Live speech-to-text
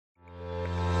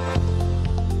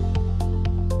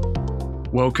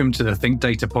Welcome to the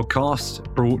ThinkData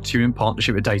podcast, brought to you in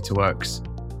partnership with DataWorks.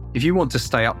 If you want to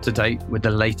stay up to date with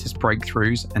the latest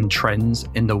breakthroughs and trends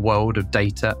in the world of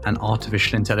data and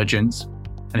artificial intelligence,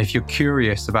 and if you're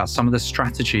curious about some of the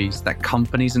strategies that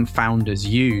companies and founders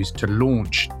use to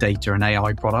launch data and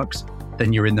AI products,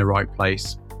 then you're in the right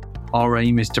place. Our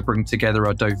aim is to bring together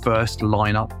a diverse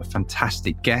lineup of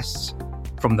fantastic guests,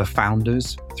 from the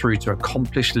founders through to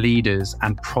accomplished leaders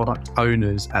and product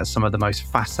owners at some of the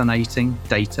most fascinating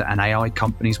data and AI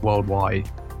companies worldwide.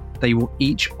 They will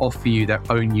each offer you their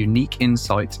own unique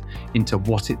insight into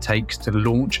what it takes to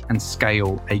launch and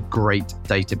scale a great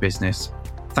data business.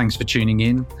 Thanks for tuning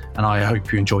in, and I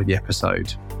hope you enjoyed the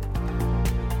episode.